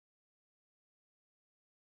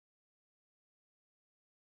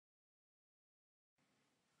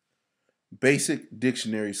Basic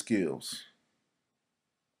dictionary skills.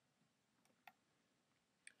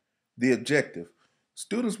 The objective.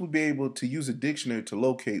 Students will be able to use a dictionary to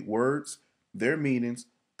locate words, their meanings,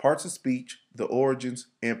 parts of speech, the origins,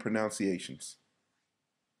 and pronunciations.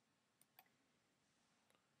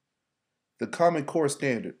 The Common Core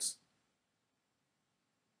standards.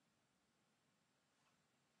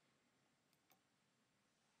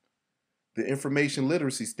 The information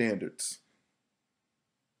literacy standards.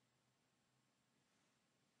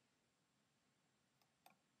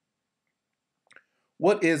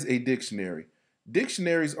 What is a dictionary?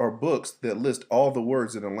 Dictionaries are books that list all the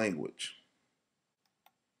words in a language.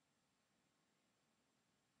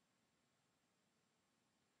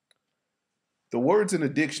 The words in a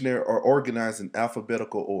dictionary are organized in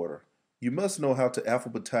alphabetical order. You must know how to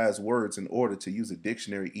alphabetize words in order to use a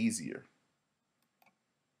dictionary easier.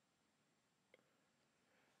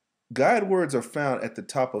 Guide words are found at the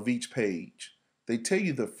top of each page. They tell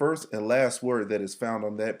you the first and last word that is found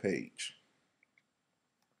on that page.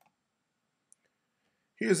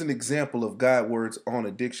 Here's an example of guide words on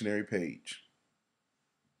a dictionary page.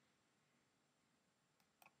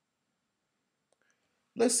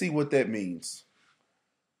 Let's see what that means.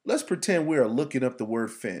 Let's pretend we are looking up the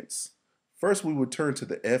word fence. First, we will turn to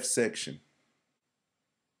the F section.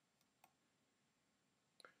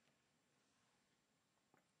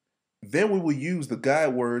 Then we will use the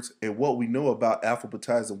guide words and what we know about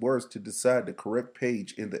alphabetizing words to decide the correct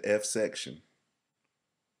page in the F section.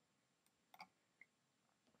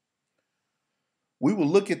 We will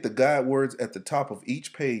look at the guide words at the top of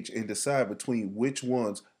each page and decide between which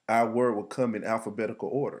ones our word will come in alphabetical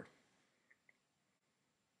order.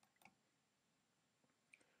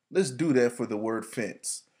 Let's do that for the word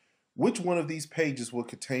fence. Which one of these pages will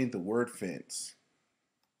contain the word fence?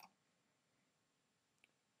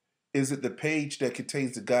 Is it the page that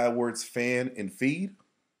contains the guide words fan and feed?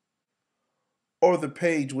 Or the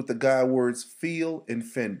page with the guide words feel and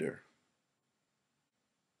fender?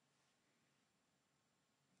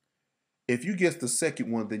 If you guess the second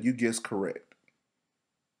one, then you guess correct.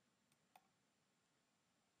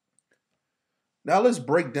 Now let's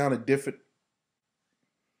break down a dictionary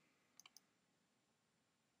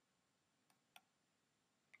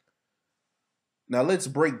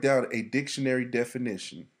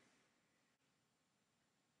definition.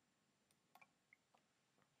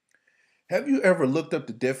 Have you ever looked up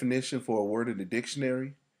the definition for a word in a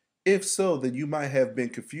dictionary? If so, then you might have been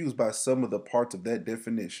confused by some of the parts of that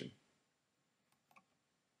definition.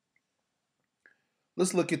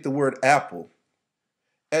 Let's look at the word apple.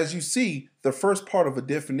 As you see, the first part of a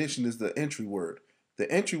definition is the entry word. The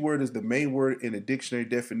entry word is the main word in a dictionary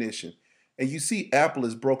definition. And you see apple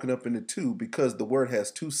is broken up into two because the word has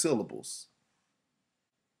two syllables.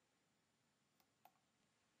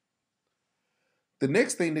 The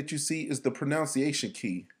next thing that you see is the pronunciation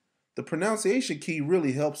key. The pronunciation key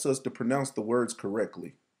really helps us to pronounce the words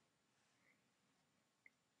correctly.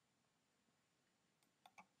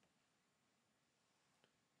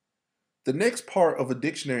 The next part of a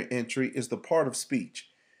dictionary entry is the part of speech.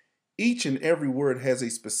 Each and every word has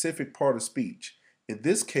a specific part of speech. In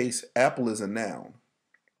this case, apple is a noun.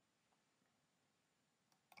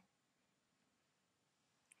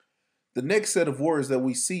 The next set of words that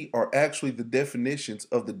we see are actually the definitions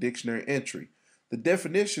of the dictionary entry. The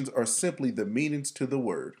definitions are simply the meanings to the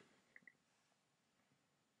word.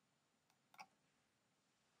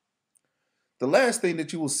 The last thing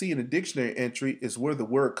that you will see in a dictionary entry is where the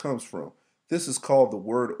word comes from. This is called the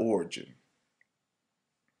word origin.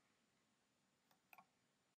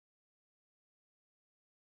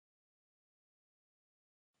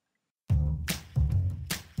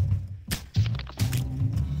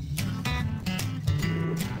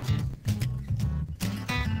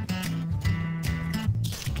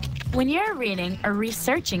 When you're reading or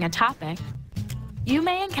researching a topic, you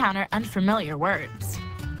may encounter unfamiliar words.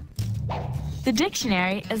 The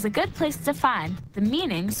dictionary is a good place to find the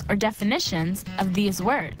meanings or definitions of these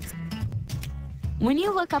words. When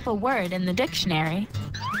you look up a word in the dictionary,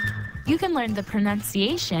 you can learn the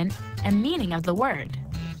pronunciation and meaning of the word.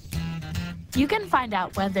 You can find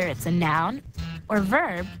out whether it's a noun or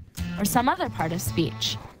verb or some other part of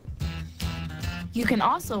speech. You can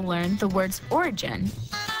also learn the word's origin,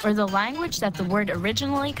 or the language that the word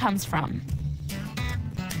originally comes from.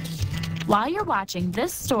 While you're watching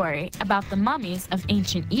this story about the mummies of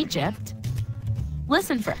ancient Egypt,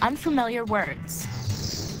 listen for unfamiliar words.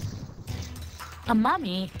 A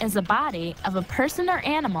mummy is a body of a person or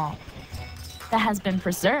animal that has been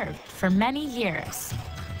preserved for many years.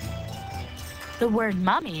 The word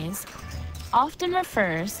mummies often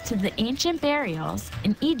refers to the ancient burials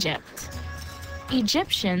in Egypt.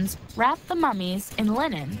 Egyptians wrapped the mummies in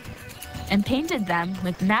linen and painted them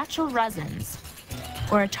with natural resins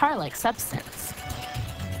or a tar-like substance.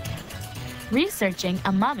 Researching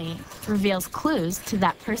a mummy reveals clues to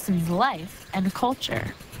that person's life and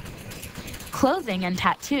culture. Clothing and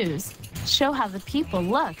tattoos show how the people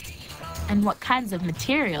looked and what kinds of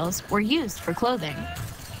materials were used for clothing.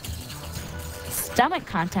 Stomach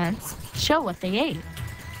contents show what they ate.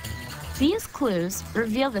 These clues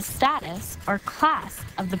reveal the status or class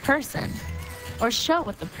of the person, or show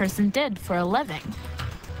what the person did for a living.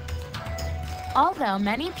 Although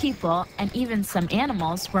many people and even some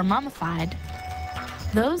animals were mummified,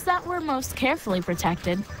 those that were most carefully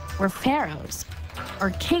protected were pharaohs,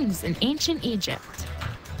 or kings in ancient Egypt.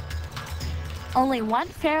 Only one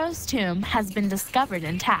pharaoh's tomb has been discovered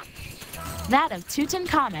intact, that of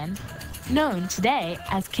Tutankhamun, known today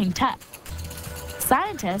as King Tut.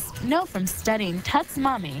 Scientists know from studying Tut's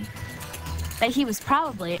mummy that he was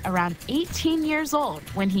probably around 18 years old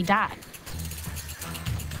when he died.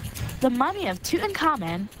 The mummy of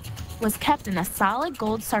Tutankhamun was kept in a solid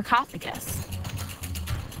gold sarcophagus.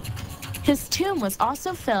 His tomb was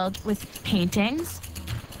also filled with paintings,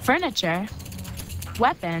 furniture,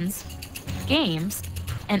 weapons, games,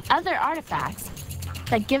 and other artifacts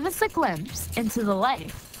that give us a glimpse into the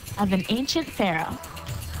life of an ancient pharaoh.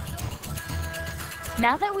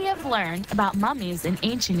 Now that we have learned about mummies in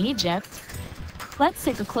ancient Egypt, let's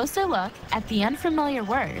take a closer look at the unfamiliar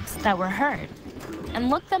words that were heard and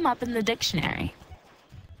look them up in the dictionary.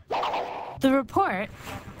 The report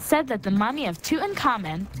said that the mummy of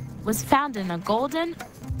Tutankhamun was found in a golden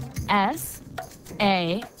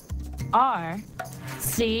sarcophagus.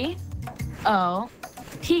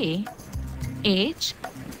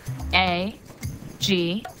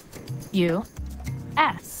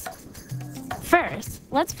 First,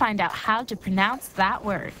 let's find out how to pronounce that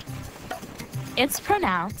word. It's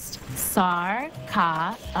pronounced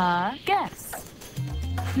sarcophagus.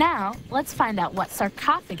 Now, let's find out what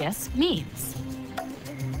sarcophagus means.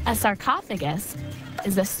 A sarcophagus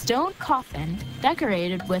is a stone coffin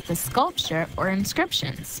decorated with a sculpture or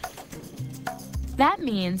inscriptions. That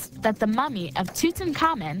means that the mummy of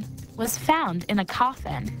Tutankhamun was found in a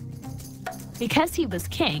coffin. Because he was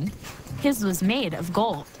king, his was made of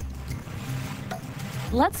gold.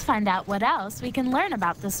 Let's find out what else we can learn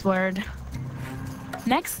about this word.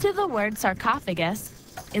 Next to the word sarcophagus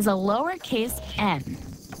is a lowercase n.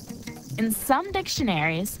 In some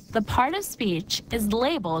dictionaries, the part of speech is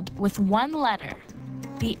labeled with one letter.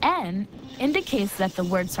 The n indicates that the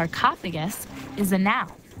word sarcophagus is a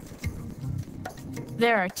noun.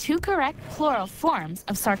 There are two correct plural forms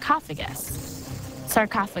of sarcophagus: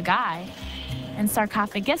 sarcophagi and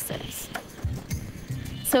sarcophaguses.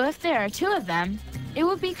 So if there are two of them, it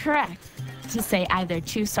would be correct to say either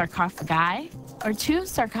two sarcophagi or two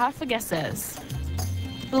sarcophaguses.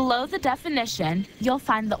 Below the definition, you'll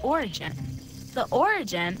find the origin. The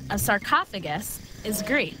origin of sarcophagus is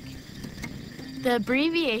Greek. The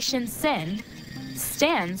abbreviation SYN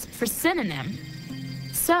stands for synonym.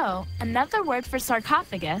 So, another word for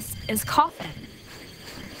sarcophagus is coffin.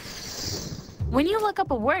 When you look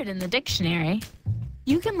up a word in the dictionary,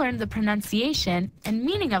 you can learn the pronunciation and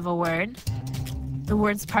meaning of a word, the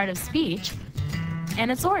word's part of speech, and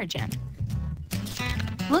its origin.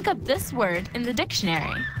 Look up this word in the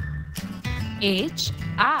dictionary.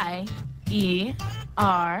 HIEROGLYPHICS.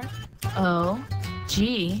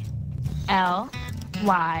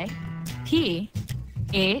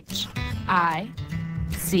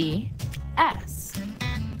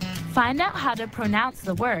 Find out how to pronounce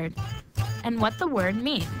the word and what the word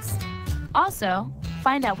means. Also,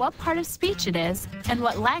 find out what part of speech it is and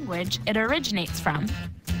what language it originates from.